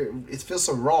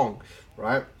so wrong,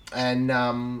 right? And,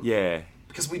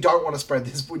 because we don't want to spread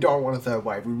this, we don't want a third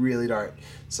wave, we really don't.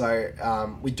 So,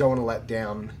 we don't want to let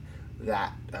down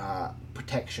that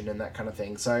protection and that kind of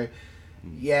thing. So,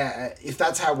 yeah, if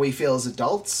that's how we feel as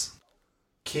adults,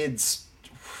 kids,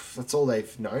 that's all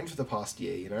they've known for the past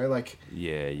year, you know? Like,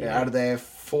 out of their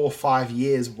 4 or 5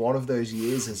 years, one of those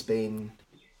years has been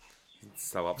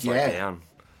so upside down.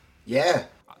 Yeah,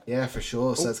 for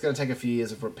sure. So it's going to take a few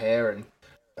years of repair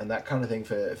and that kind of thing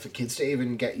for kids to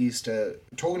even get used to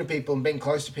talking to people and being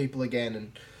close to people again.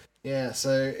 And yeah,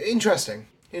 so interesting.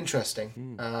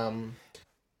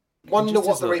 Wonder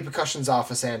what the repercussions are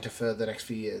for Santa for the next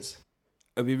few years.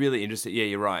 It'd be really interesting. Yeah,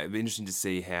 you're right. It'd be interesting to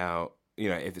see how, you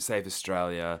know, if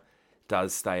Australia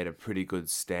does stay at a pretty good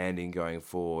standing going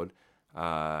forward,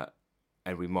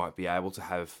 and we might be able to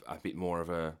have a bit more of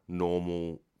a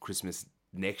normal Christmas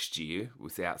next year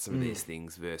without some of these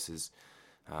things versus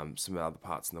some other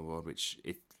parts in the world, which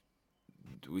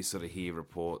we sort of hear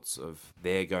reports of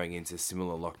they're going into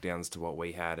similar lockdowns to what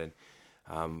we had. And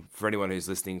for anyone who's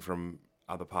listening from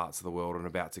other parts of the world and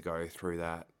about to go through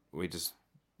that, we just,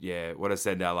 want to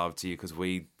send our love to you because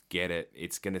we get it.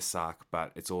 It's going to suck,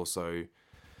 but it's also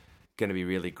going to be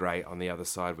really great on the other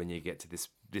side when you get to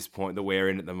this point that we're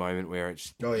in at the moment where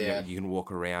it's you can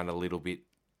walk around a little bit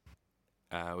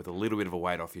with a little bit of a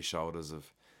weight off your shoulders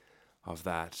of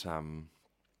that.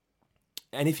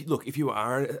 And if you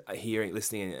are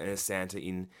listening in a Santa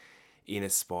in a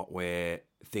spot where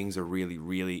things are really,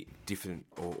 really different,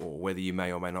 or whether you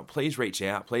may or may not, please reach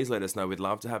out. Please let us know. We'd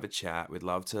love to have a chat. We'd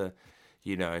love to,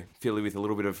 fill you with a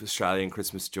little bit of Australian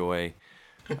Christmas joy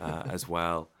as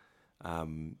well.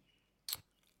 And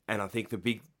I think the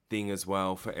big thing as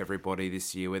well for everybody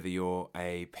this year, whether you're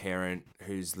a parent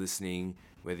who's listening,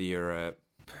 whether you're a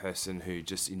person who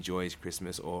just enjoys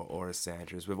Christmas or a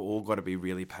Santa, is we've all got to be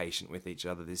really patient with each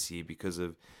other this year because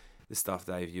of the stuff,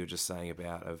 Dave, you were just saying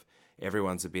about of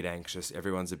everyone's a bit anxious,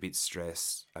 everyone's a bit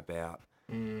stressed about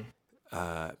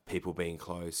people being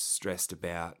close, stressed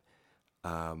about,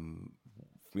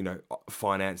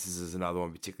 finances is another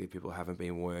one, particularly people who haven't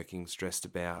been working, stressed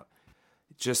about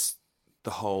just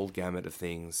the whole gamut of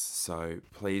things. So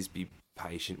please be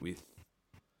patient with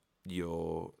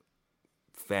your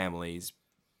families,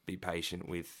 be patient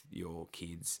with your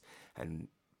kids, and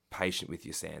patient with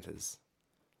your Santas.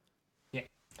 Yeah,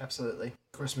 absolutely.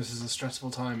 Christmas is a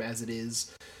stressful time as it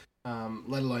is,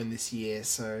 let alone this year.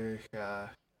 So,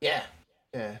 yeah.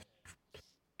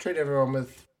 Treat everyone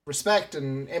with respect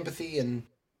and empathy and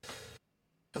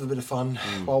have a bit of fun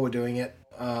while we're doing it.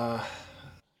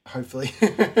 Hopefully.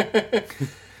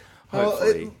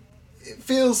 Hopefully. It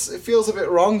feels a bit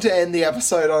wrong to end the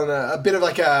episode on a bit of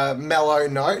like a mellow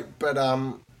note, but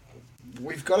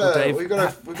we've got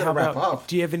to wrap up.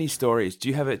 Do you have any stories? Do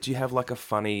you have like a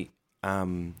funny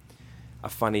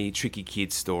tricky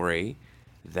kid story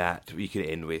that you could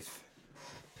end with?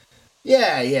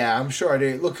 Yeah, I'm sure I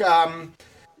do. Look,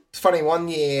 it's funny. One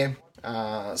year,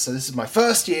 so this is my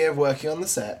first year of working on the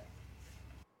set.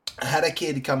 I had a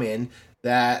kid come in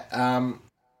that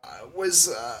was.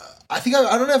 I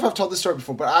don't know if I've told this story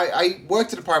before, but I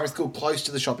worked at a primary school close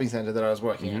to the shopping centre that I was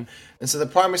working in. And so the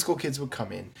primary school kids would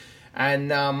come in.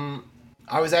 And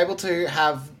I was able to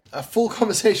have a full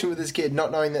conversation with this kid,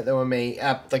 not knowing that they were me.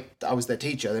 Like, I was their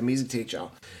teacher, their music teacher.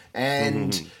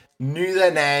 And knew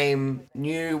their name,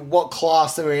 knew what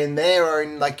class they were in. They were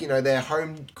in, like, their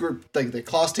home group, like their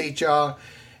class teacher,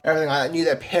 everything like that. Knew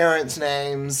their parents'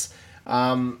 names.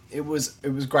 It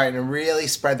was great, and it really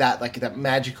spread that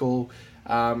magical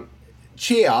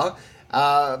cheer.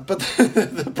 But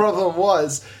the problem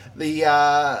was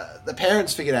the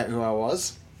parents figured out who I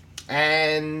was,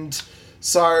 and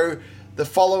so the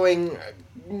following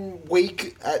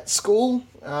week at school,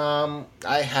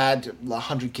 I had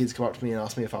 100 kids come up to me and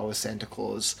ask me if I was Santa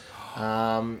Claus.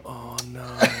 Oh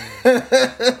no!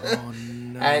 Oh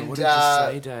no! And, what did you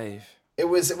say, Dave? It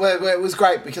was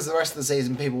great because the rest of the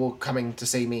season people were coming to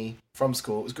see me from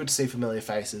school. It was good to see familiar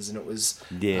faces, and it was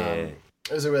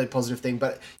it was a really positive thing.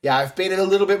 But yeah, I've been a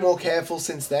little bit more careful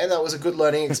since then. That was a good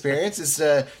learning experience, is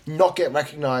to not get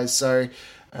recognised. So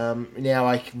now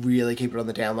I really keep it on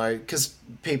the down low because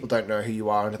people don't know who you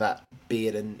are under that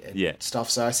beard and stuff.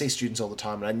 So I see students all the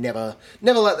time, and I never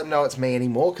let them know it's me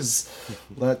anymore because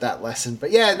I learnt that lesson.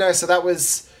 But yeah, no. So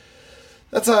that's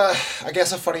I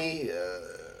guess a funny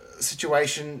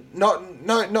situation.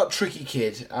 Not tricky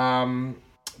kid.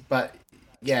 But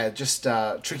yeah, just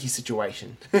tricky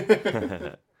situation.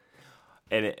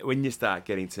 And when you start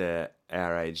getting to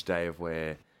our age, Dave,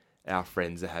 where our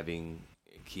friends are having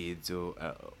kids or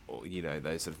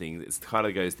those sort of things, it kind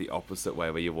of goes the opposite way,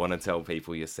 where you want to tell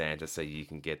people you're Santa so you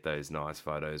can get those nice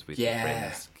photos with your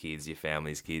friends' kids, your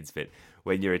family's kids. But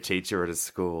when you're a teacher at a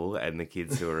school and the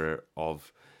kids who are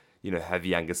have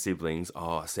younger siblings,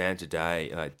 Santa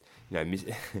Day,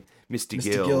 Mr.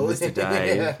 Gill, Mr.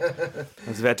 Dave. I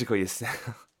was about to call you.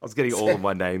 I was getting all of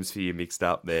my names for you mixed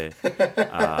up there.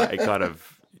 It kind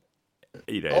of,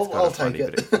 it's kind of funny,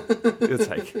 but you'll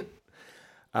take it.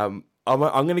 I'm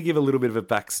going to give a little bit of a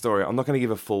backstory. I'm not going to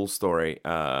give a full story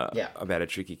about a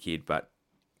tricky kid, but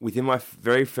within my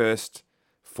very first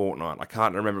fortnight, I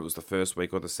can't remember if it was the first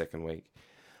week or the second week,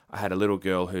 I had a little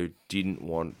girl who didn't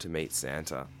want to meet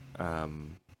Santa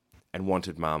and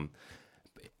wanted mum.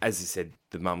 As I said,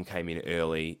 the mum came in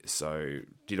early, so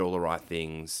did all the right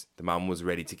things. The mum was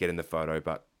ready to get in the photo,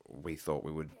 but we thought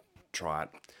we would try it.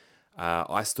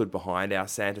 I stood behind our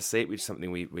Santa seat, which is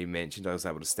something we mentioned. I was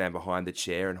able to stand behind the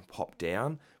chair and pop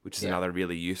down, which is another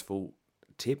really useful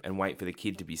tip, and wait for the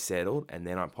kid to be settled, and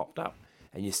then I popped up.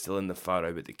 And you're still in the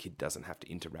photo, but the kid doesn't have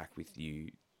to interact with you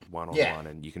one-on-one,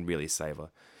 and you can really save her.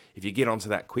 If you get onto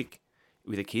that quick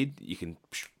with a kid, you can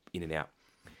in and out.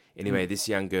 Anyway, this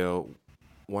young girl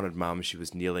wanted mum. She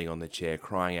was kneeling on the chair,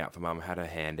 crying out for mum, had her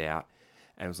hand out,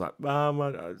 and was like, "Mum,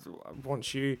 I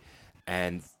want you."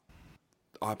 And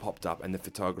I popped up, and the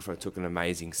photographer took an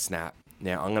amazing snap.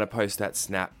 Now, I'm going to post that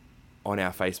snap on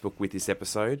our Facebook with this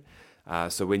episode.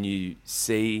 So when you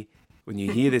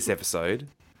hear this episode,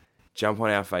 jump on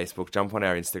our Facebook, jump on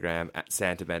our Instagram at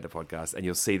Santa Banter Podcast, and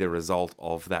you'll see the result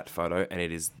of that photo. And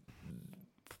it is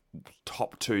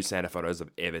top 2 Santa photos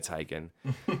I've ever taken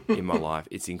in my life.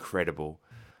 It's incredible.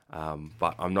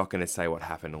 But I'm not going to say what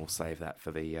happened. We'll save that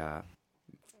for the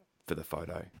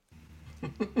photo.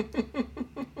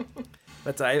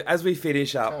 But as we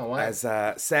finish up, Oh, wow. as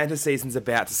Santa season's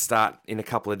about to start in a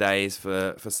couple of days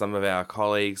for some of our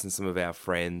colleagues and some of our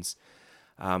friends,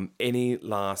 any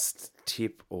last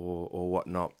tip or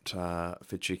whatnot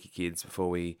for tricky kids before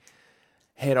we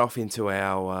head off into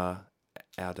our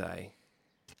day?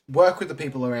 Work with the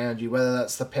people around you, whether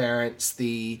that's the parents,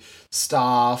 the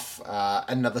staff,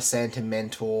 another Santa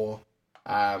mentor.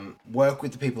 Work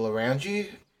with the people around you.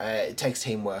 It takes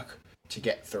teamwork to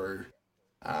get through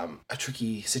a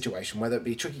tricky situation, whether it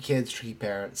be tricky kids, tricky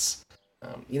parents.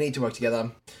 You need to work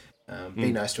together.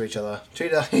 Be nice to each other.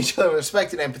 Treat each other with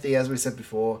respect and empathy, as we said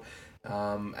before.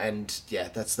 And yeah,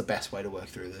 that's the best way to work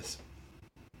through this.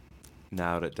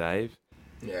 Nailed it, Dave.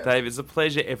 Yeah. Dave, it's a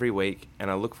pleasure every week,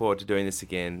 and I look forward to doing this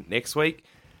again next week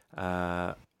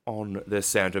on the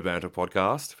Santa Banter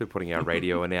podcast. We're putting our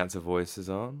radio announcer voices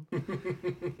on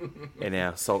and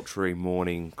our sultry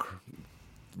morning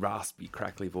raspy,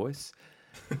 crackly voice.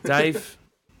 Dave,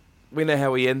 we know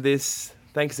how we end this.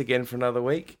 Thanks again for another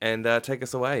week, and take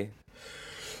us away.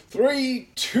 3,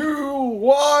 2,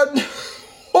 1.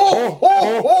 Ho,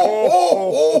 ho,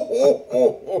 ho, ho,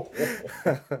 ho.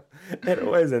 It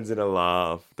always ends in a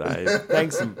laugh, Dave.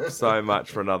 Thanks so much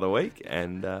for another week,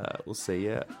 and we'll see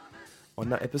you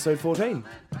on episode 14.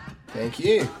 Thank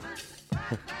you.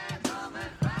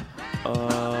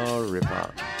 Oh,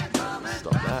 ripper.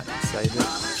 Stop that. Save it.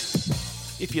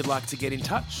 If you'd like to get in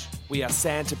touch, we are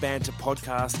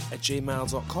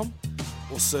santabanterpodcast@gmail.com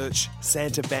or search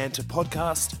Santa Banter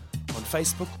Podcast on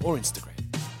Facebook or Instagram.